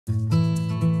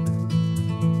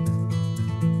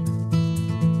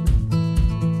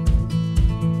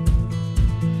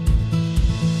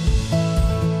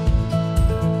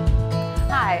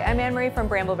Anne-Marie from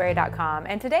brambleberry.com,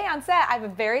 and today on set I have a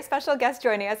very special guest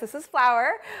joining us. This is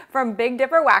Flower from Big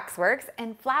Dipper Waxworks,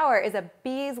 and Flower is a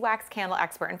beeswax candle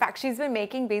expert. In fact, she's been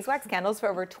making beeswax candles for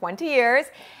over 20 years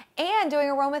and doing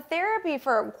aromatherapy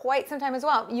for quite some time as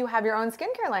well. You have your own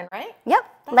skincare line, right? Yep,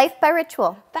 Life by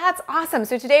Ritual. That's awesome.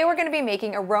 So today we're going to be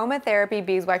making aromatherapy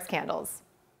beeswax candles.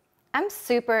 I'm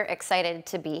super excited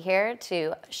to be here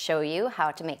to show you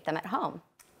how to make them at home.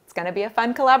 It's going to be a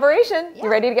fun collaboration. Yeah.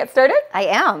 You ready to get started? I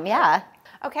am, yeah.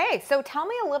 Okay, so tell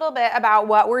me a little bit about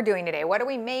what we're doing today. What are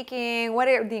we making? What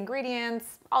are the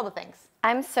ingredients? All the things.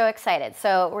 I'm so excited.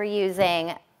 So we're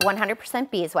using 100%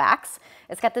 beeswax.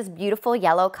 It's got this beautiful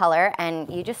yellow color,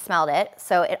 and you just smelled it.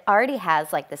 So it already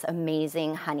has like this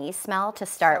amazing honey smell to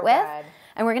start with. Good.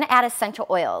 And we're gonna add essential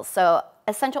oils. So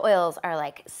essential oils are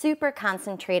like super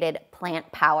concentrated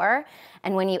plant power.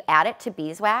 And when you add it to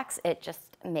beeswax, it just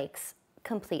makes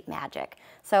complete magic.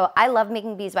 So I love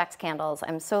making beeswax candles.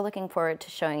 I'm so looking forward to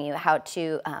showing you how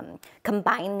to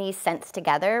combine these scents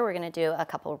together. We're gonna do a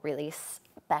couple really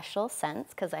special scents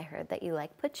because I heard that you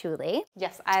like patchouli.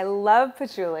 Yes, I love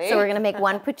patchouli. So we're gonna make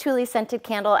one patchouli scented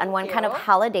candle and one kind of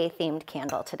holiday themed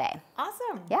candle today.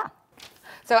 Awesome. Yeah.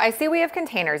 So I see we have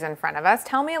containers in front of us.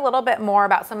 Tell me a little bit more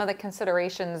about some of the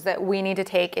considerations that we need to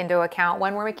take into account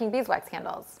when we're making beeswax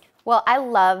candles. Well, I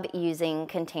love using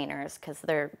containers because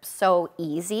they're so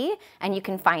easy and you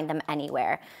can find them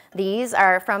anywhere. These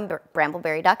are from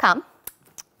brambleberry.com.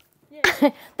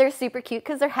 They're super cute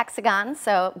because they're hexagon,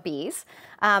 so bees.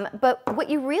 But what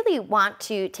you really want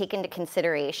to take into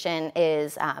consideration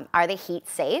is, are they heat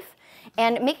safe?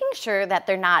 And making sure that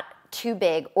they're not too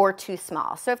big or too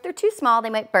small. So if they're too small, they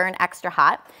might burn extra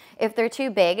hot. If they're too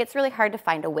big, it's really hard to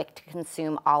find a wick to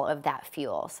consume all of that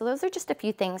fuel. So those are just a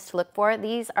few things to look for.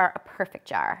 These are a perfect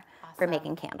jar for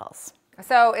making candles.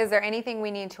 So is there anything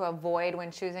we need to avoid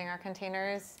when choosing our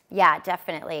containers? Yeah,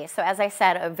 definitely. So as I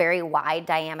said, a very wide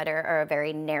diameter or a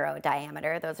very narrow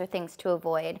diameter, those are things to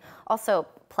avoid. Also,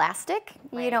 plastic,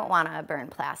 you don't want to burn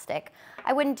plastic.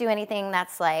 I wouldn't do anything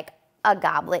that's like a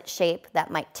goblet shape that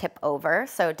might tip over.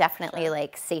 So definitely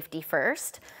like safety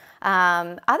first.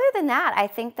 Other than that, I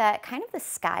think that kind of the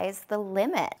sky's the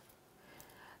limit.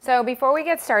 So before we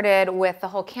get started with the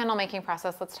whole candle making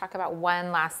process, let's talk about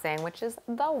one last thing, which is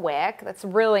the wick. That's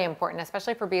really important,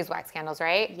 especially for beeswax candles,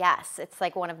 right? Yes, it's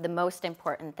like one of the most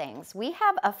important things. We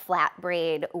have a flat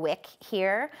braid wick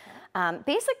here.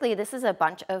 Basically, this is a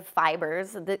bunch of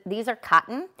fibers. These are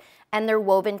cotton, and they're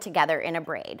woven together in a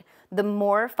braid. The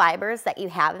more fibers that you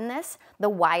have in this, the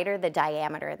wider the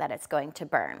diameter that it's going to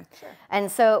burn. Sure. And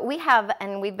so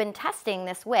we've been testing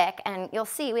this wick, and you'll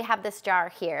see we have this jar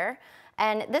here.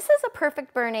 And this is a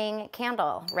perfect burning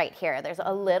candle right here. There's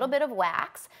a little bit of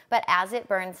wax, but as it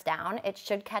burns down, it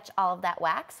should catch all of that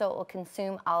wax, so it will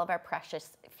consume all of our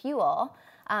precious fuel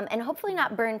and hopefully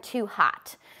not burn too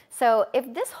hot. So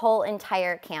if this whole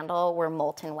entire candle were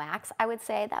molten wax, I would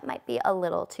say that might be a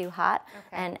little too hot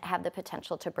and have the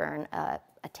potential to burn a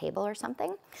table or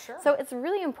something. Sure. So it's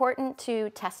really important to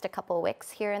test a couple wicks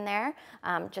here and there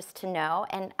just to know.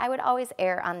 And I would always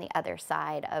err on the other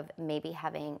side of maybe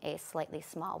having a slightly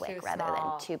small wick rather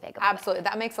than too big of a Absolutely.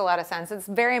 That makes a lot of sense. It's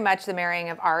very much the marrying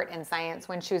of art and science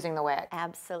when choosing the wick.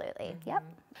 Absolutely. Yep.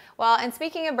 Well, and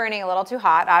speaking of burning a little too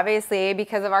hot, obviously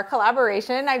because of our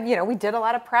collaboration, we did a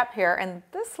lot of prep here. And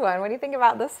this one, what do you think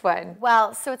about this one?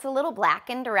 Well, so it's a little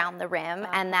blackened around the rim,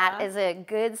 and that is a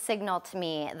good signal to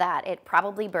me that it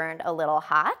probably burned a little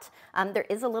hot. There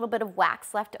is a little bit of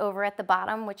wax left over at the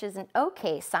bottom, which is an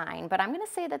okay sign, but I'm going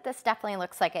to say that this definitely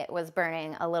looks like it was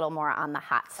burning a little more on the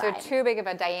hot side. So too big of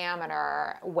a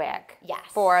diameter wick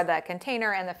for the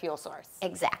container and the fuel source.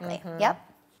 Exactly. Yep.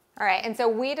 All right, and so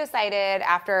we decided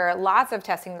after lots of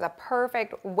testing the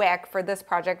perfect wick for this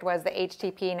project was the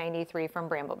HTP 93 from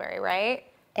Brambleberry, right?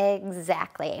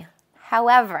 Exactly.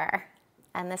 However,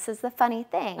 and this is the funny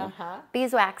thing,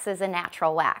 beeswax is a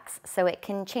natural wax, so it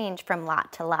can change from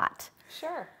lot to lot.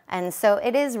 Sure. And so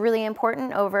it is really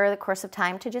important over the course of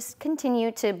time to just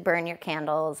continue to burn your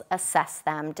candles, assess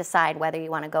them, decide whether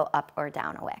you want to go up or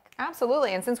down a wick.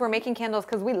 Absolutely, and since we're making candles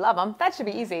because we love them, that should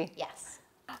be easy. Yes.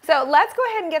 So let's go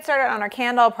ahead and get started on our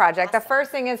candle project. The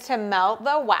first thing is to melt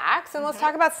the wax, and let's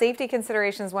talk about safety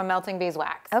considerations when melting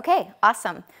beeswax. Okay,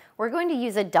 awesome. We're going to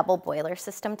use a double boiler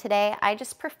system today. I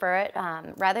just prefer it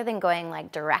rather than going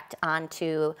like direct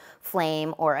onto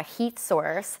flame or a heat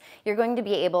source. You're going to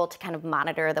be able to kind of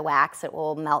monitor the wax. It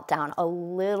will melt down a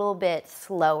little bit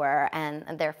slower and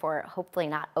therefore hopefully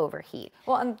not overheat.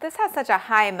 Well, and this has such a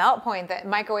high melt point that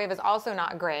microwave is also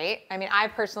not great. I mean, I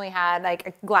personally had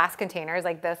like glass containers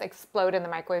like this explode in the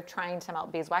microwave trying to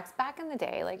melt beeswax back in the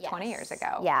day, like 20 years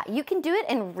ago. Yeah, you can do it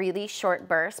in really short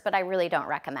bursts, but I really don't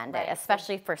recommend it,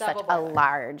 especially for such a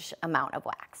large amount of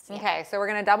wax. Yeah. Okay, so we're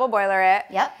gonna double boiler it.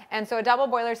 Yep. And so a double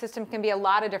boiler system can be a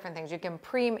lot of different things. You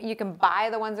can buy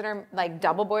the ones that are like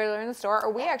double boiler in the store,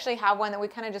 or we actually have one that we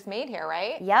kind of just made here,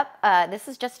 right? Yep, this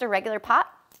is just a regular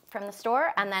pot from the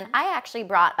store, and then I actually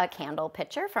brought a candle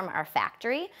pitcher from our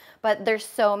factory, but there's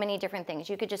so many different things.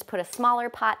 You could just put a smaller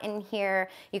pot in here.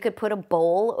 You could put a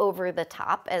bowl over the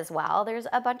top as well. There's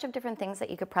a bunch of different things that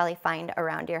you could probably find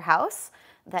around your house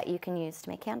that you can use to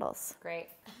make candles. Great.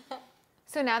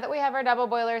 So now that we have our double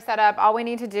boiler set up, all we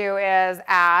need to do is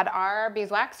add our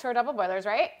beeswax to our double boilers,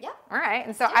 right? Yep. All right,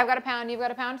 and so I've got a pound, you've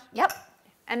got a pound? Yep.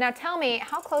 And now tell me,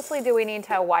 how closely do we need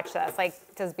to watch this? Like,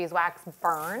 does beeswax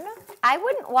burn? I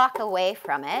wouldn't walk away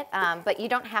from it, but you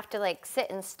don't have to like sit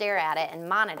and stare at it and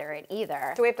monitor it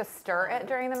either. Do we have to stir it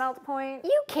during the melt point?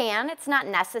 You can, it's not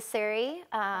necessary.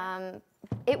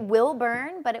 It will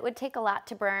burn, but it would take a lot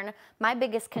to burn. My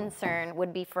biggest concern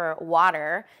would be for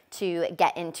water to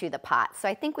get into the pot. So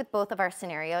I think with both of our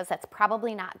scenarios, that's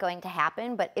probably not going to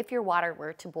happen, but if your water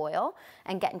were to boil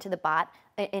and get into the pot,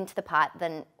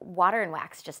 then water and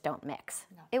wax just don't mix.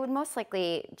 No. It would most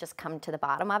likely just come to the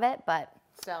bottom of it, but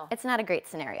still, it's not a great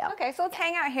scenario. Okay, so let's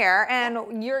hang out here, and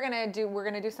we're gonna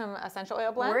do some essential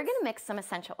oil blends. We're gonna mix some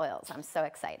essential oils. I'm so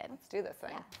excited. Let's do this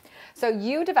thing. Yeah. So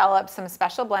you developed some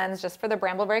special blends just for the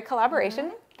Brambleberry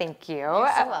collaboration. Thank you.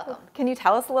 You're so welcome. Can you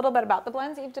tell us a little bit about the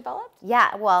blends that you've developed?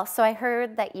 Yeah, well, so I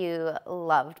heard that you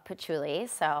loved patchouli,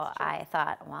 so I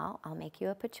thought, well, I'll make you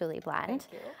a patchouli blend.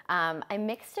 Thank you. I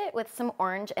mixed it with some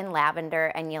orange and lavender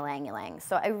and ylang ylang.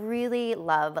 So I really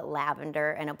love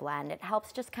lavender in a blend. It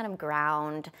helps just kind of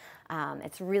ground.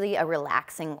 It's really a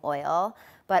relaxing oil,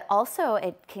 but also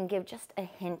it can give just a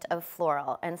hint of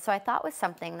floral. And so I thought with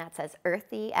something that's as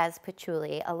earthy as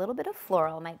patchouli, a little bit of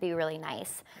floral might be really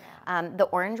nice. Yeah. The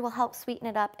orange will help sweeten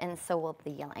it up, and so will the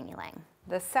ylang ylang.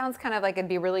 This sounds kind of like it'd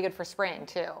be really good for spring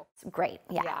too. It's great,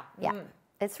 yeah.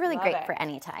 It's really Love great it. for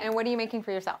any time. And what are you making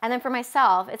for yourself? And then for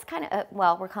myself, it's kind of,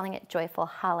 well, we're calling it Joyful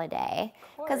Holiday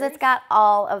because it's got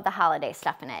all of the holiday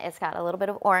stuff in it. It's got a little bit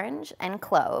of orange and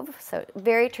clove, so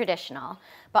very traditional,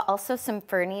 but also some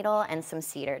fir needle and some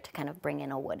cedar to kind of bring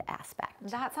in a wood aspect.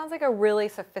 That sounds like a really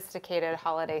sophisticated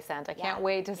holiday scent. I can't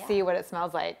wait to see what it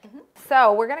smells like.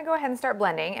 So we're gonna go ahead and start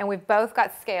blending, and we've both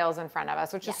got scales in front of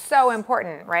us, which is so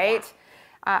important, right?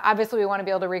 Yeah. Obviously, we want to be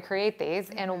able to recreate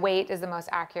these, and weight is the most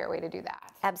accurate way to do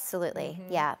that. Absolutely,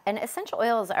 yeah. And essential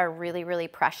oils are really, really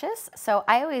precious. So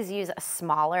I always use a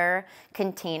smaller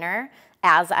container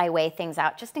as I weigh things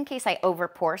out. Just in case I over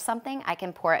pour something, I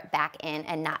can pour it back in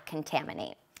and not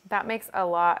contaminate. That makes a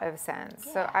lot of sense.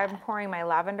 Yeah. So I'm pouring my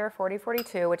lavender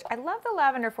 4042, which I love the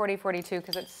lavender 4042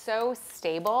 because it's so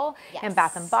stable in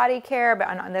bath and body care, but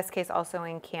in this case also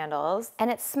in candles. And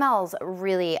it smells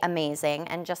really amazing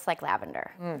and just like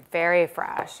lavender. Very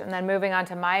fresh. And then moving on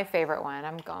to my favorite one,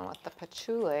 I'm going with the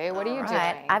patchouli. What are you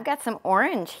doing? I've got some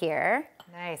orange here.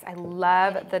 Nice. I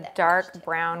love the dark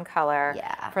brown color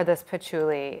for this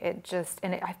patchouli.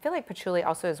 I feel like patchouli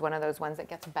also is one of those ones that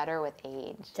gets better with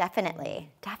age. Definitely,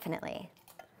 definitely.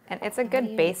 And it's a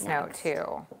good base note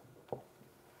too.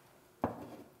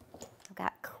 I've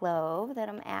got clove that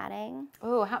I'm adding.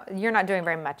 Ooh, you're not doing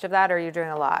very much of that, or are you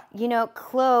doing a lot? You know,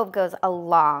 clove goes a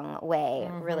long way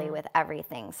really with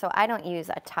everything. So I don't use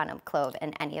a ton of clove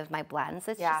in any of my blends.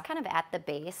 It's just kind of at the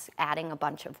base, adding a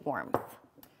bunch of warmth.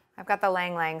 I've got the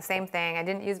Lang Lang, same thing. I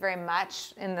didn't use very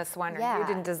much in this one, or you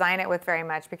didn't design it with very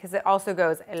much because it also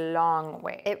goes a long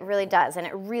way. It really does, and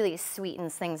it really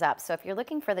sweetens things up. So if you're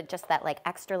looking for just that like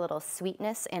extra little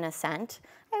sweetness in a scent,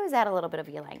 I always add a little bit of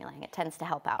ylang ylang. It tends to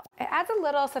help out. It adds a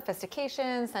little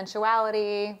sophistication,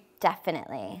 sensuality.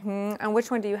 Definitely. And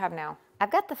which one do you have now?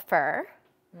 I've got the fir,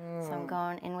 so I'm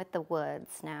going in with the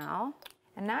woods now.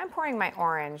 And now I'm pouring my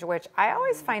orange, which I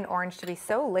always find orange to be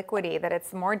so liquidy that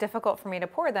it's more difficult for me to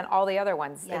pour than all the other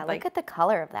ones. Yeah, look at the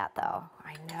color of that though.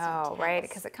 I know, right?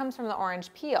 Because it comes from the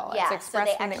orange peel. Yeah, it's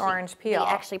expressed from the orange peel.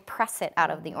 They actually press it out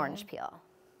of the orange peel.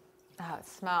 Oh, it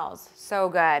smells so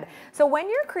good. So when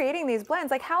you're creating these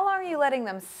blends, like how long are you letting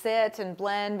them sit and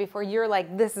blend before you're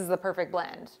like, this is the perfect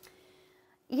blend?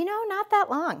 You know, not that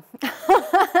long.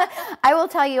 I will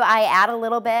tell you, I add a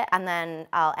little bit and then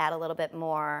I'll add a little bit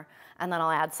more. and then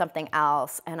I'll add something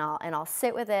else, and I'll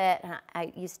sit with it, and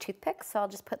I use toothpicks, so I'll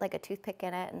just put like a toothpick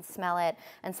in it and smell it,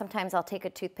 and sometimes I'll take a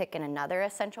toothpick and another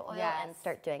essential oil and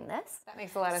start doing this. That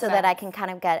makes a lot of sense. So that I can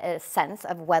kind of get a sense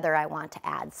of whether I want to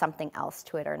add something else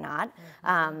to it or not.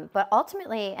 But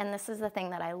ultimately, and this is the thing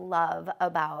that I love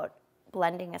about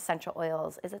blending essential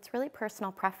oils, is it's really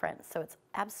personal preference. So it's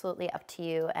absolutely up to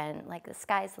you, and like the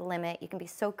sky's the limit. You can be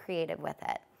so creative with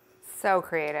it. So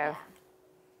creative.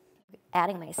 Yeah.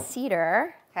 Adding my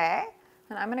cedar. Okay.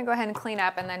 And I'm gonna go ahead and clean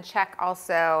up and then check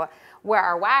also where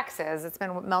our wax is. It's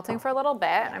been melting for a little bit.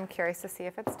 I'm curious to see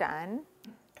if it's done.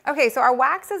 Okay, so our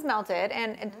wax is melted,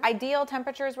 and ideal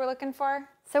temperatures we're looking for?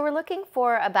 So we're looking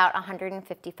for about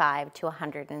 155 to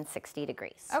 160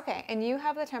 degrees. Okay, and you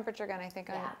have the temperature gun, I think.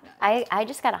 Yeah. I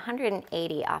just got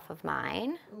 180 off of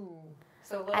mine. Ooh,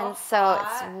 so a little and so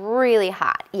it's really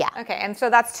hot, yeah. Okay, and so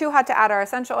that's too hot to add our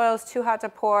essential oils, too hot to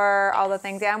pour all the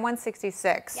things. Yeah, I'm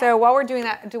 166. So while we're doing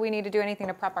that, do we need to do anything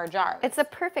to prep our jars? It's a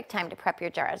perfect time to prep your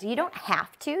jars. You don't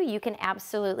have to. You can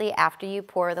absolutely, after you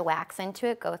pour the wax into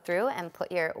it, go through and put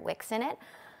your wicks in it.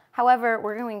 However,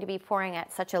 we're going to be pouring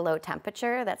at such a low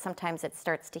temperature that sometimes it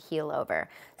starts to heal over.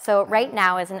 So right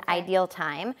now is an ideal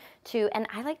time to, and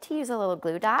I like to use a little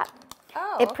glue dot.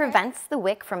 Oh, it prevents the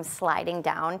wick from sliding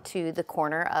down to the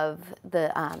corner of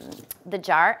the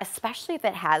jar, especially if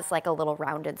it has like a little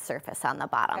rounded surface on the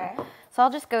bottom. Okay. So I'll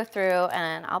just go through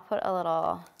and I'll put a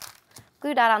little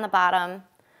glue dot on the bottom,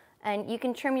 and you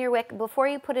can trim your wick before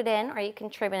you put it in, or you can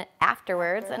trim it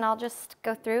afterwards, and I'll just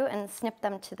go through and snip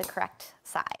them to the correct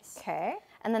size. Okay.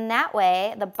 And then that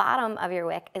way, the bottom of your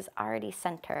wick is already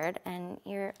centered and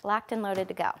you're locked and loaded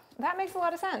to go. That makes a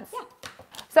lot of sense. Yeah.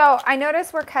 So I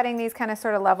notice we're cutting these kind of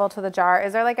sort of level to the jar.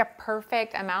 Is there like a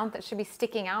perfect amount that should be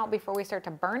sticking out before we start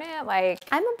to burn it? Like,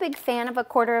 I'm a big fan of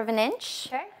 1/4 inch.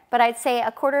 Okay. But I'd say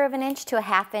 1/4 inch to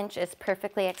 1/2 inch is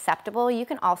perfectly acceptable. You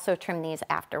can also trim these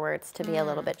afterwards to be a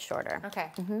little bit shorter.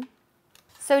 Okay.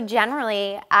 So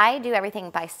generally, I do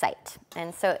everything by sight.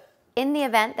 And so in the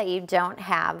event that you don't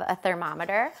have a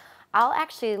thermometer, I'll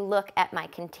actually look at my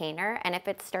container, and if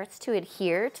it starts to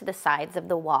adhere to the sides of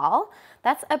the wall,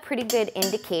 that's a pretty good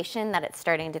indication that it's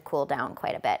starting to cool down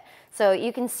quite a bit. So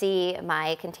you can see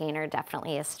my container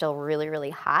definitely is still really, really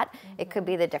hot. It could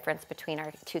be the difference between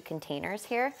our two containers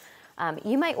here.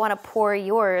 You might want to pour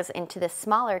yours into this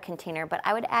smaller container, but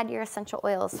I would add your essential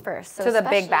oils first. So the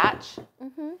big batch?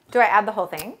 Do I add the whole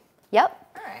thing? Yep.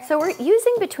 All right. So we're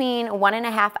using between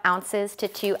 1.5 ounces to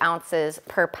 2 ounces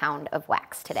per pound of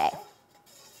wax today.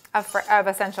 Of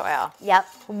essential oil? Yep.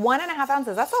 1.5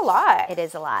 ounces, that's a lot. It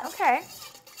is a lot. Okay.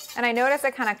 And I noticed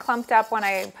it kind of clumped up when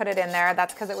I put it in there.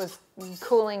 That's because it was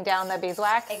cooling down the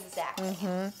beeswax? Exactly.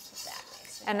 Exactly.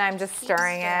 So and I'm just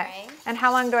stirring it. And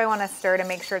how long do I want to stir to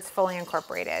make sure it's fully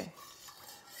incorporated?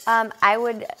 I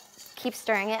would keep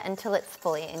stirring it until it's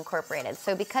fully incorporated.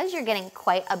 So because you're getting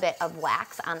quite a bit of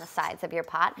wax on the sides of your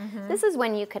pot, this is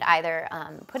when you could either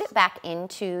put it back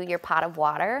into your pot of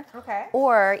water,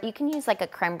 or you can use like a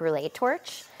creme brulee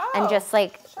torch and just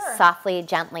like softly,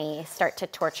 gently start to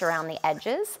torch around the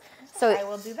edges. So I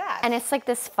will do that. And it's like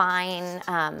this fine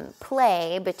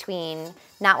play between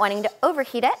not wanting to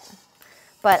overheat it,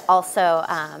 but also,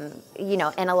 you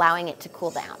know, and allowing it to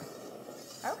cool down.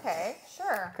 Okay,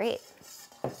 sure. Great.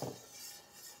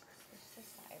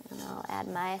 And I'll add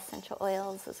my essential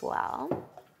oils as well.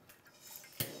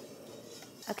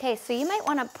 Okay, so you might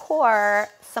want to pour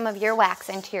some of your wax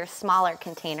into your smaller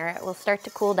container. It will start to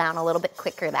cool down a little bit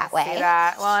quicker that way. See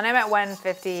that? Well, and I'm at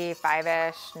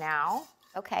 155-ish now.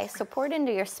 Okay, so pour it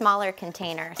into your smaller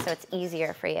container so it's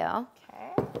easier for you.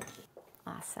 Okay.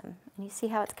 Awesome. And you see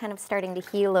how it's kind of starting to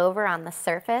heal over on the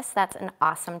surface? That's an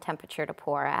awesome temperature to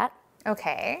pour at.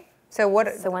 Okay. So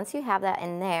once you have that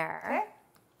in there,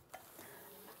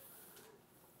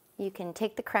 you can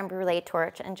take the creme brulee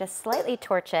torch and just slightly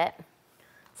torch it.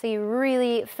 So you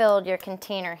really filled your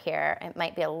container here. It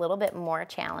might be a little bit more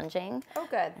challenging. Oh,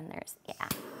 good. And there's, yeah.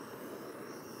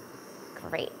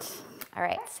 Great. All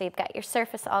right, so you've got your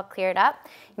surface all cleared up.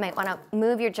 You might want to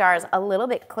move your jars a little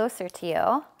bit closer to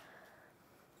you.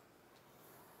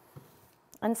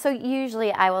 And so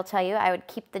usually I will tell you I would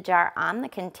keep the jar on the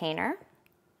container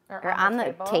or on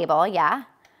the table, yeah.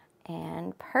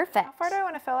 And perfect. How far do I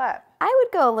want to fill up? I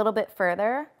would go a little bit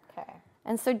further. Okay.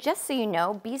 And so just so you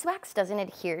know, beeswax doesn't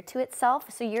adhere to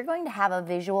itself, so you're going to have a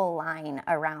visual line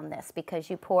around this because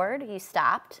you poured, you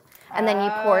stopped, and then you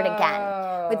poured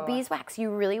again. With beeswax, you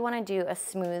really want to do a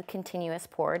smooth, continuous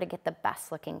pour to get the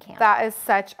best looking candle. That is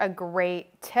such a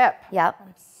great tip. Yep.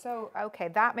 So, okay,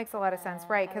 that makes a lot of sense,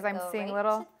 right? Because I'm seeing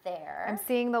I'm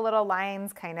seeing the little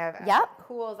lines kind of. Yep.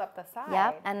 Cools up the side.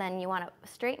 Yep, and then you want to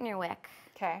straighten your wick.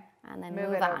 Okay. And then move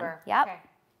move it on. over. Yep.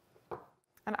 Okay.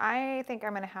 And I think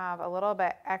I'm going to have a little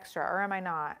bit extra, or am I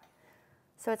not?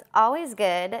 So it's always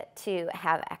good to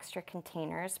have extra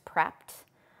containers prepped.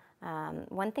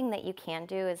 One thing that you can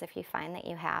do is if you find that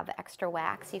you have extra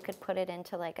wax, you could put it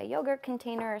into like a yogurt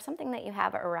container or something that you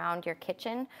have around your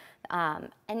kitchen.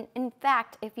 And in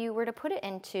fact, if you were to put it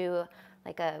into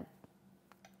like a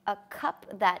cup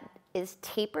that is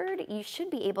tapered, you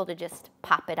should be able to just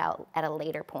pop it out at a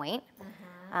later point.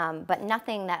 But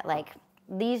nothing that like,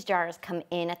 these jars come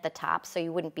in at the top, so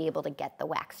you wouldn't be able to get the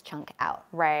wax chunk out.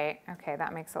 Right, okay,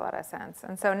 that makes a lot of sense.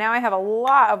 And so now I have a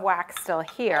lot of wax still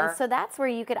here. And so that's where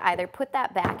you could either put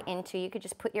that back into, you could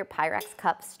just put your Pyrex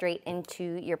cup straight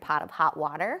into your pot of hot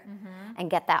water and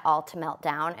get that all to melt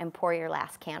down and pour your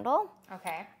last candle.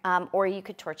 Okay. Or you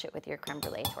could torch it with your creme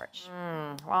brulee torch.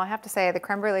 Well, I have to say the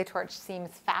creme brulee torch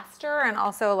seems faster and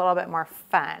also a little bit more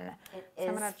fun. It I'm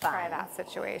is gonna fun. try that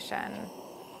situation.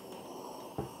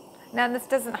 Now this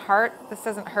doesn't hurt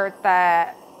the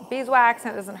beeswax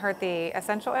and it doesn't hurt the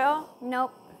essential oil?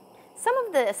 Nope. Some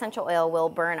of the essential oil will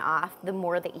burn off the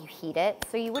more that you heat it,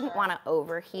 so you wouldn't want to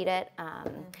overheat it.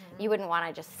 You wouldn't want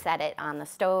to just set it on the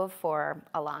stove for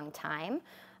a long time.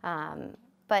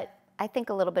 But I think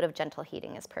a little bit of gentle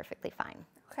heating is perfectly fine.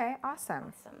 Okay,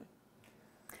 awesome.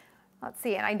 Let's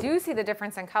see, and I do see the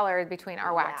difference in color between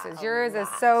our waxes. Yours is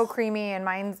so creamy and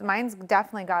mine's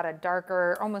definitely got a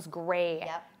darker, almost gray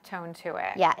tone to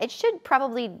it. Yeah, it should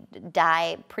probably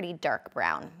dye pretty dark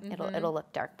brown. It'll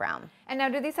look dark brown. And now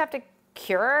do these have to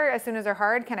cure as soon as they're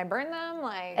hard? Can I burn them?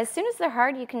 Like, as soon as they're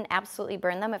hard, you can absolutely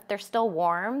burn them. If they're still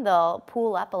warm, they'll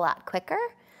pool up a lot quicker.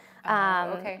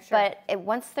 Okay, sure. But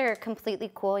once they're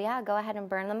completely cool, yeah, go ahead and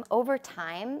burn them. Over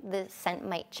time, the scent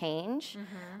might change.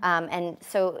 And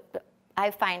so I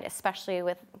find, especially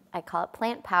with, I call it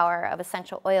plant power of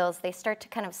essential oils, they start to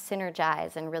kind of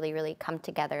synergize and really, really come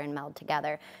together and meld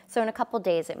together. So in a couple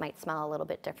days, it might smell a little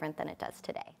bit different than it does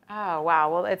today. Oh,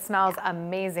 wow. Well, it smells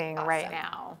amazing right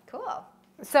now. Cool.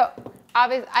 So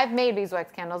I've made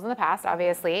beeswax candles in the past,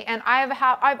 obviously, and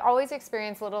I've always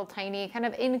experienced little tiny kind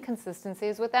of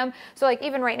inconsistencies with them. So like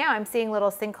even right now, I'm seeing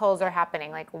little sinkholes are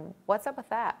happening. Like, what's up with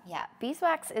that? Yeah,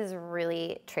 beeswax is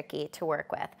really tricky to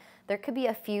work with. There could be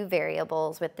a few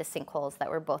variables with the sinkholes that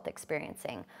we're both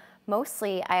experiencing.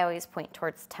 Mostly, I always point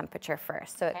towards temperature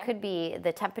first. So it could be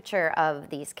the temperature of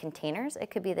these containers.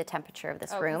 It could be the temperature of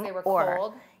this room. They were or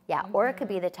cold. Yeah, or it could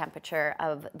be the temperature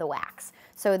of the wax.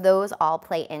 So those all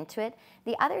play into it.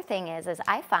 The other thing is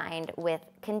I find with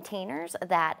containers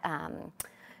that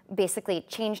basically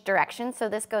change direction. So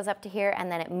this goes up to here and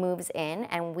then it moves in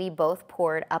and we both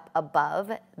poured up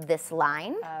above this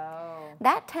line. Oh.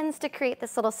 That tends to create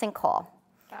this little sinkhole.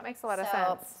 That makes a lot of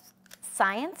sense.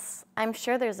 Science, I'm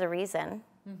sure there's a reason.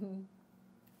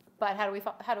 But how do we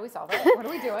solve it? What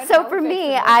are we doing? So for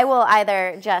me, I will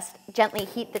either just gently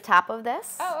heat the top of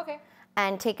this. Oh, okay.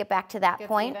 And take it back to that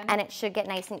point, even. and it should get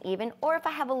nice and even. Or if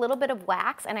I have a little bit of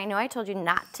wax, and I know I told you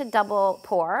not to double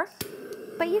pour,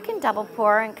 but you can double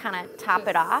pour and kind of top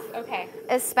it off. Okay.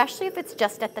 Especially if it's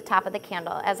just at the top of the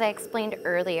candle. As I explained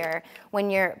earlier, when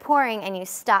you're pouring and you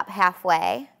stop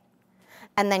halfway,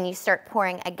 and then you start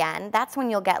pouring again, that's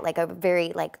when you'll get like a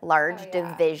very like large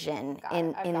division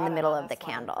in the middle of the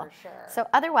candle. Sure. So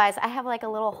otherwise, I have like a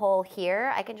little hole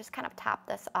here. I can just kind of top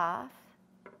this off,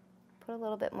 put a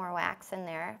little bit more wax in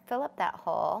there, fill up that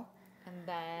hole,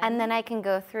 and then I can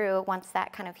go through once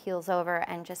that kind of heals over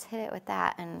and just hit it with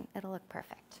that, and it'll look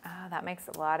perfect. Oh, that makes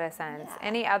a lot of sense.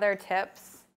 Any other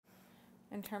tips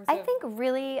in terms I of? think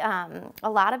really a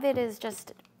lot of it is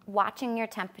just watching your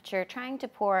temperature, trying to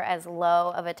pour as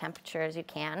low of a temperature as you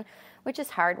can, which is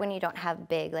hard when you don't have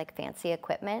big, like fancy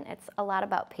equipment. It's a lot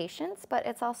about patience, but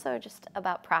it's also just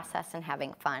about process and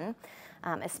having fun,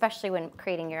 especially when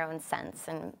creating your own scents.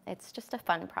 And it's just a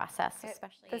fun process,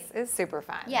 especially. This is super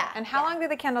fun. Yeah. And how long do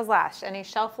the candles last? Any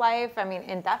shelf life? I mean,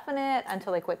 indefinite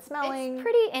until they quit smelling? It's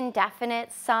pretty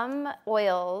indefinite. Some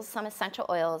oils, some essential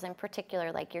oils in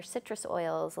particular, like your citrus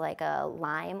oils, like a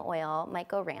lime oil, might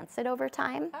go rancid over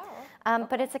time. Oh.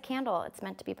 But it's a candle. It's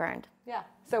meant to be burned. Yeah.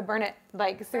 So burn it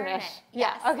like soonish. it,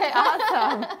 Yeah. yes. Okay.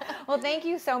 Awesome. Well, thank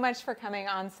you so much for coming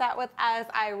on set with us.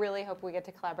 I really hope we get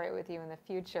to collaborate with you in the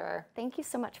future. Thank you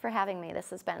so much for having me.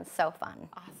 This has been so fun.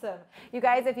 Awesome. You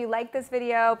guys, if you like this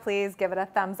video, please give it a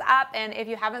thumbs up. And if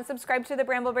you haven't subscribed to the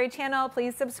Bramble Braid channel,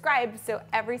 please subscribe so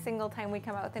every single time we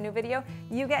come out with a new video,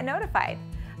 you get notified.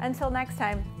 Until next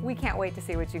time, we can't wait to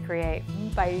see what you create.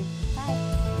 Bye.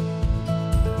 Bye.